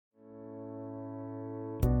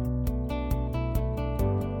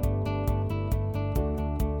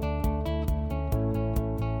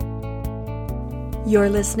You're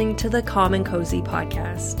listening to the Calm and Cozy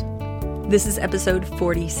podcast. This is episode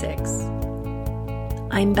 46.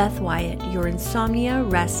 I'm Beth Wyatt, your insomnia,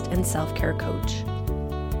 rest, and self-care coach.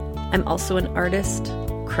 I'm also an artist,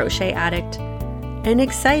 crochet addict, and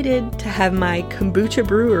excited to have my kombucha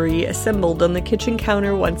brewery assembled on the kitchen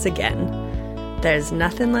counter once again. There's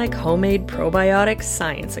nothing like homemade probiotic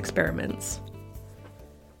science experiments.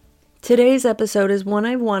 Today's episode is one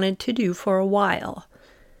I've wanted to do for a while.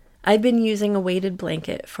 I've been using a weighted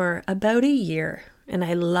blanket for about a year, and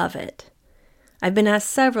I love it. I've been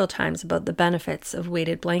asked several times about the benefits of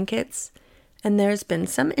weighted blankets, and there's been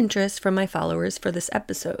some interest from my followers for this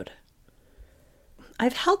episode.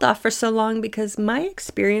 I've held off for so long because my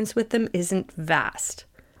experience with them isn't vast.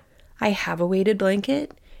 I have a weighted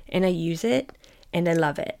blanket, and I use it, and I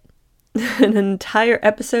love it. An entire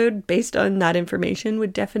episode based on that information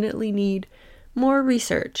would definitely need more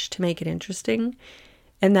research to make it interesting,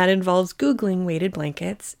 and that involves Googling weighted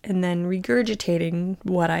blankets and then regurgitating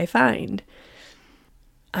what I find.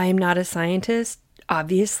 I am not a scientist,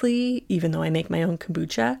 obviously, even though I make my own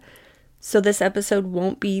kombucha, so this episode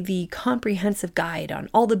won't be the comprehensive guide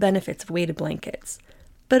on all the benefits of weighted blankets,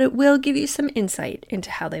 but it will give you some insight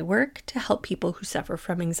into how they work to help people who suffer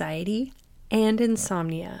from anxiety and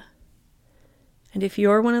insomnia. And if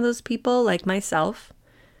you're one of those people like myself,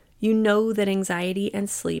 you know that anxiety and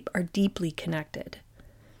sleep are deeply connected.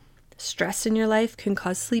 Stress in your life can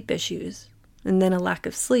cause sleep issues, and then a lack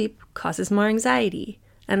of sleep causes more anxiety,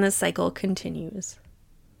 and the cycle continues.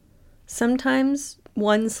 Sometimes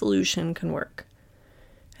one solution can work,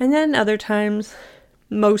 and then other times,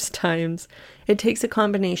 most times, it takes a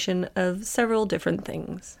combination of several different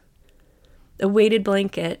things. A weighted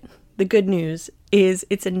blanket, the good news, is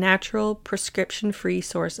it's a natural, prescription-free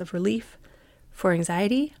source of relief for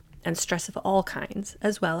anxiety and stress of all kinds,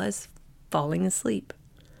 as well as falling asleep.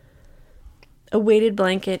 A weighted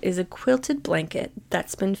blanket is a quilted blanket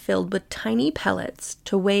that's been filled with tiny pellets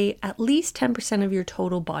to weigh at least 10% of your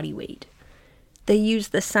total body weight. They use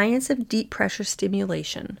the science of deep pressure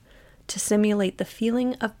stimulation to simulate the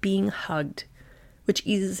feeling of being hugged, which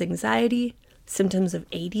eases anxiety, symptoms of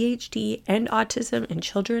ADHD and autism in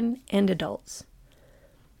children and adults.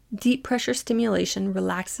 Deep pressure stimulation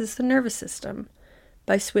relaxes the nervous system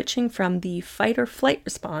by switching from the fight or flight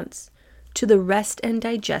response to the rest and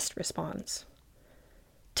digest response.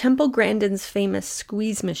 Temple Grandin's famous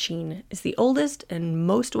squeeze machine is the oldest and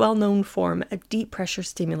most well-known form of deep pressure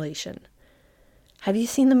stimulation. Have you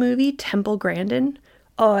seen the movie Temple Grandin?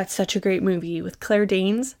 Oh, it's such a great movie with Claire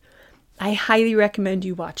Danes. I highly recommend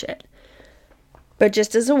you watch it. But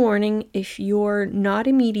just as a warning, if you're not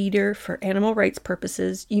a meat eater for animal rights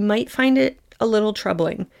purposes, you might find it a little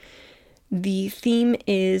troubling. The theme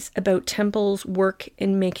is about Temple's work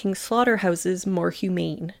in making slaughterhouses more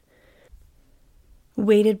humane.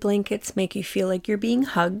 Weighted blankets make you feel like you're being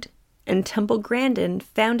hugged, and Temple Grandin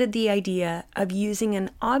founded the idea of using an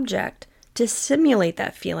object to simulate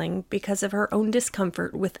that feeling because of her own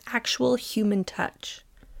discomfort with actual human touch.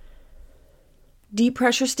 Deep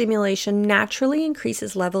pressure stimulation naturally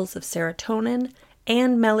increases levels of serotonin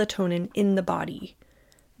and melatonin in the body.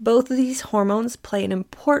 Both of these hormones play an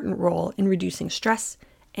important role in reducing stress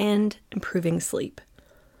and improving sleep.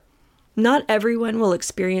 Not everyone will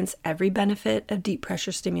experience every benefit of deep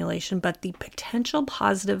pressure stimulation, but the potential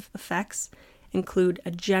positive effects include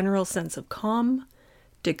a general sense of calm,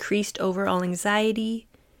 decreased overall anxiety,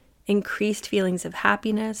 increased feelings of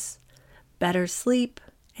happiness, better sleep,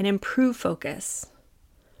 and improved focus.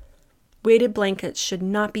 Weighted blankets should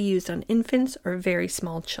not be used on infants or very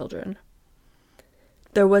small children.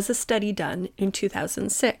 There was a study done in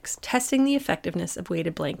 2006 testing the effectiveness of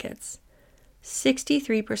weighted blankets.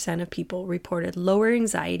 63% of people reported lower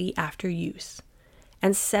anxiety after use,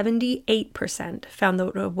 and 78% found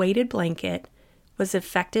that a weighted blanket was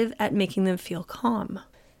effective at making them feel calm.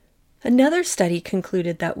 Another study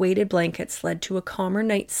concluded that weighted blankets led to a calmer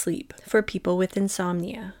night's sleep for people with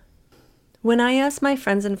insomnia. When I asked my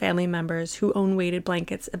friends and family members who own weighted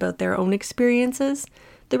blankets about their own experiences,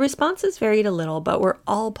 the responses varied a little, but were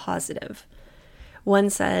all positive.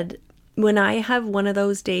 One said, "When I have one of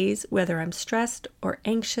those days, whether I'm stressed or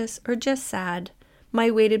anxious or just sad,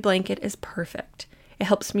 my weighted blanket is perfect. It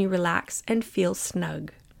helps me relax and feel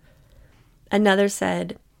snug." Another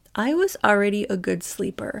said, "I was already a good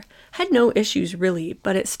sleeper, had no issues really,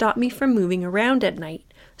 but it stopped me from moving around at night,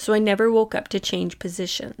 so I never woke up to change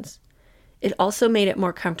positions. It also made it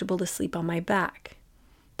more comfortable to sleep on my back.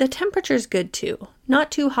 The temperature's good too,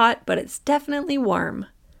 not too hot, but it's definitely warm."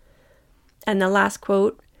 And the last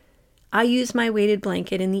quote, "I use my weighted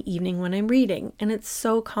blanket in the evening when I'm reading, and it's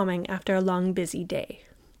so calming after a long, busy day."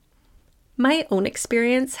 My own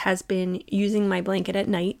experience has been using my blanket at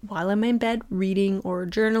night while I'm in bed reading or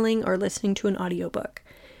journaling or listening to an audiobook.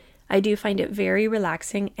 I do find it very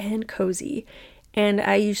relaxing and cozy, and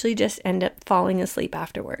I usually just end up falling asleep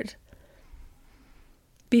afterward.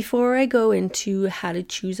 Before I go into how to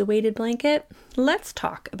choose a weighted blanket, let's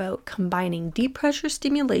talk about combining deep pressure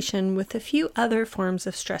stimulation with a few other forms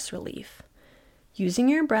of stress relief, using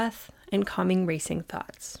your breath and calming racing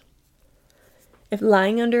thoughts. If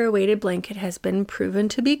lying under a weighted blanket has been proven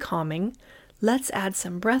to be calming, let's add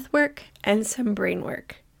some breath work and some brain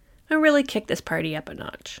work and really kick this party up a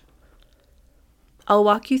notch. I'll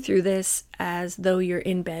walk you through this as though you're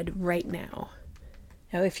in bed right now.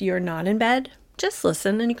 Now, if you're not in bed, just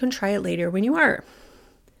listen and you can try it later when you are.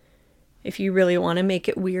 If you really want to make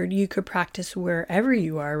it weird, you could practice wherever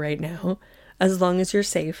you are right now, as long as you're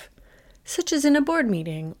safe, such as in a board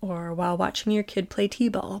meeting or while watching your kid play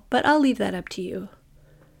t-ball, but I'll leave that up to you.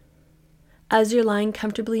 As you're lying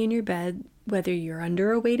comfortably in your bed, whether you're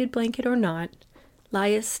under a weighted blanket or not,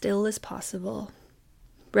 lie as still as possible.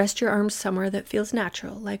 Rest your arms somewhere that feels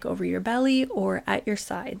natural, like over your belly or at your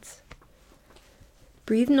sides.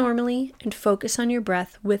 Breathe normally and focus on your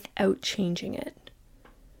breath without changing it.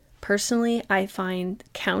 Personally, I find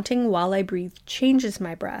counting while I breathe changes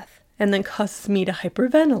my breath and then causes me to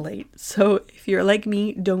hyperventilate. So if you're like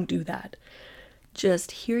me, don't do that.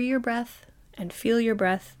 Just hear your breath and feel your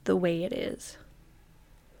breath the way it is.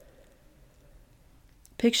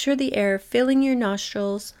 Picture the air filling your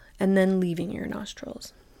nostrils and then leaving your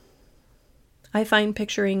nostrils. I find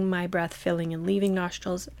picturing my breath filling and leaving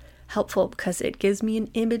nostrils helpful because it gives me an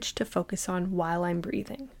image to focus on while I'm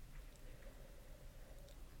breathing.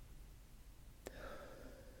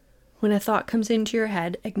 When a thought comes into your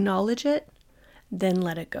head, acknowledge it, then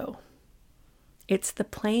let it go. It's the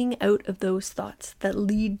playing out of those thoughts that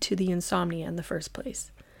lead to the insomnia in the first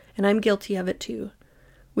place. And I'm guilty of it too.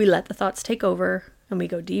 We let the thoughts take over and we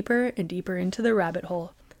go deeper and deeper into the rabbit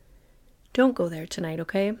hole. Don't go there tonight,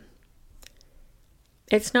 okay?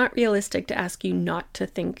 It's not realistic to ask you not to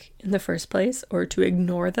think in the first place or to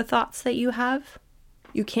ignore the thoughts that you have.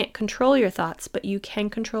 You can't control your thoughts, but you can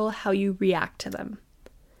control how you react to them.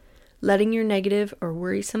 Letting your negative or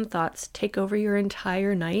worrisome thoughts take over your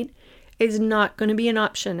entire night is not going to be an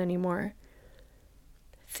option anymore.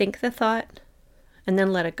 Think the thought and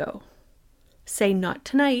then let it go. Say not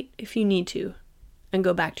tonight if you need to, and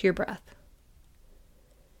go back to your breath.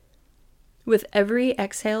 With every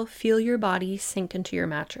exhale, feel your body sink into your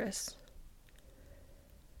mattress.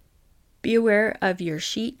 Be aware of your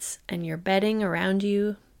sheets and your bedding around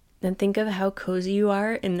you, and think of how cozy you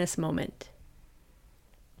are in this moment.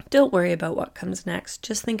 Don't worry about what comes next.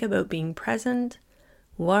 Just think about being present,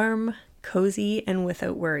 warm, cozy, and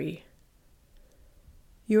without worry.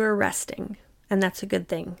 You are resting, and that's a good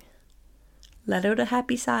thing. Let out a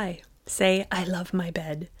happy sigh. Say, I love my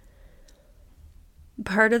bed.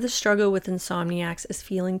 Part of the struggle with insomniacs is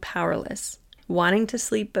feeling powerless, wanting to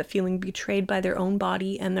sleep but feeling betrayed by their own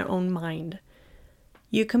body and their own mind.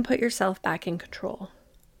 You can put yourself back in control.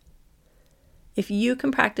 If you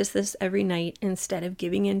can practice this every night instead of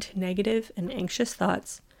giving in to negative and anxious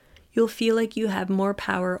thoughts, you'll feel like you have more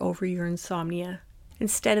power over your insomnia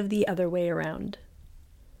instead of the other way around.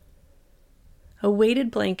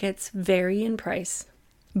 Weighted blankets vary in price,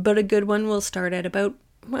 but a good one will start at about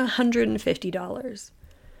 $150.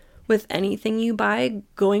 With anything you buy,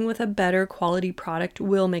 going with a better quality product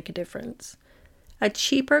will make a difference. A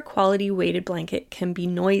cheaper quality weighted blanket can be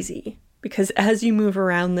noisy because as you move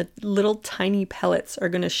around, the little tiny pellets are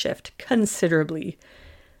going to shift considerably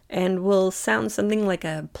and will sound something like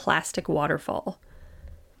a plastic waterfall.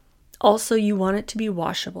 Also, you want it to be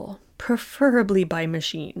washable, preferably by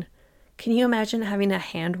machine. Can you imagine having to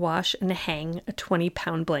hand wash and hang a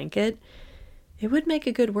 20-pound blanket? It would make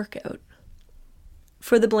a good workout.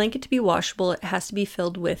 For the blanket to be washable, it has to be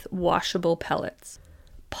filled with washable pellets.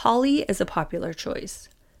 Poly is a popular choice.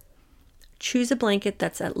 Choose a blanket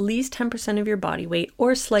that's at least 10% of your body weight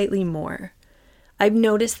or slightly more. I've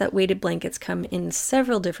noticed that weighted blankets come in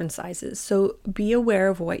several different sizes, so be aware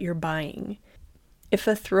of what you're buying. If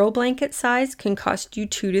a throw blanket size can cost you $200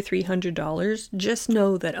 to $300, just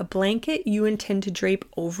know that a blanket you intend to drape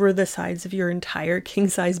over the sides of your entire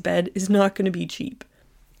king-size bed is not going to be cheap.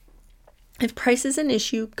 If price is an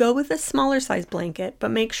issue, go with a smaller size blanket, but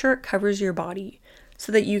make sure it covers your body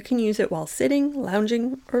so that you can use it while sitting,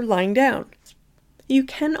 lounging, or lying down. You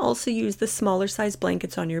can also use the smaller size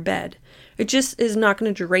blankets on your bed. It just is not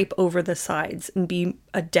going to drape over the sides and be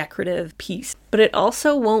a decorative piece. But it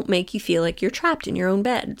also won't make you feel like you're trapped in your own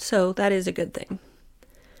bed, so that is a good thing.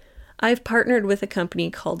 I've partnered with a company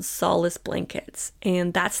called Solace Blankets,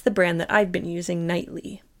 and that's the brand that I've been using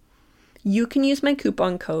nightly. You can use my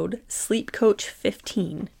coupon code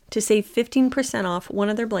SLEEPCOACH15 to save 15% off one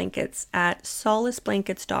of their blankets at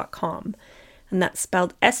solaceblankets.com, and that's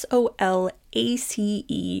spelled SOLACE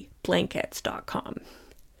blankets.com.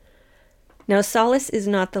 Now, Solace is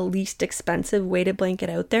not the least expensive weighted blanket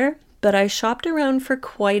out there, but I shopped around for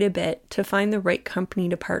quite a bit to find the right company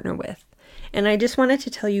to partner with. And I just wanted to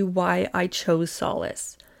tell you why I chose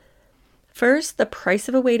Solace. First, the price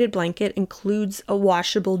of a weighted blanket includes a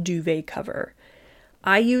washable duvet cover.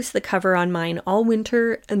 I use the cover on mine all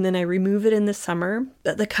winter and then I remove it in the summer,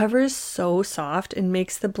 but the cover is so soft and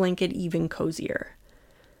makes the blanket even cozier.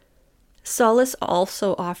 Solace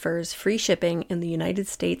also offers free shipping in the United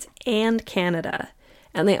States and Canada,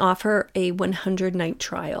 and they offer a 100-night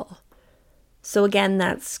trial. So again,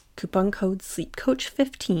 that's coupon code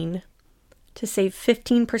SLEEPCOACH15 to save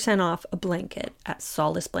 15% off a blanket at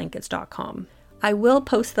solaceblankets.com. I will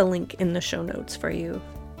post the link in the show notes for you.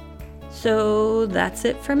 So that's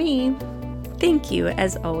it for me. Thank you,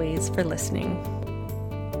 as always, for listening.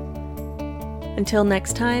 Until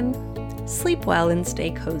next time, sleep well and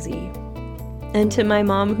stay cozy. And to my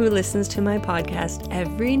mom who listens to my podcast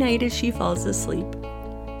every night as she falls asleep,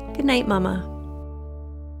 good night, Mama.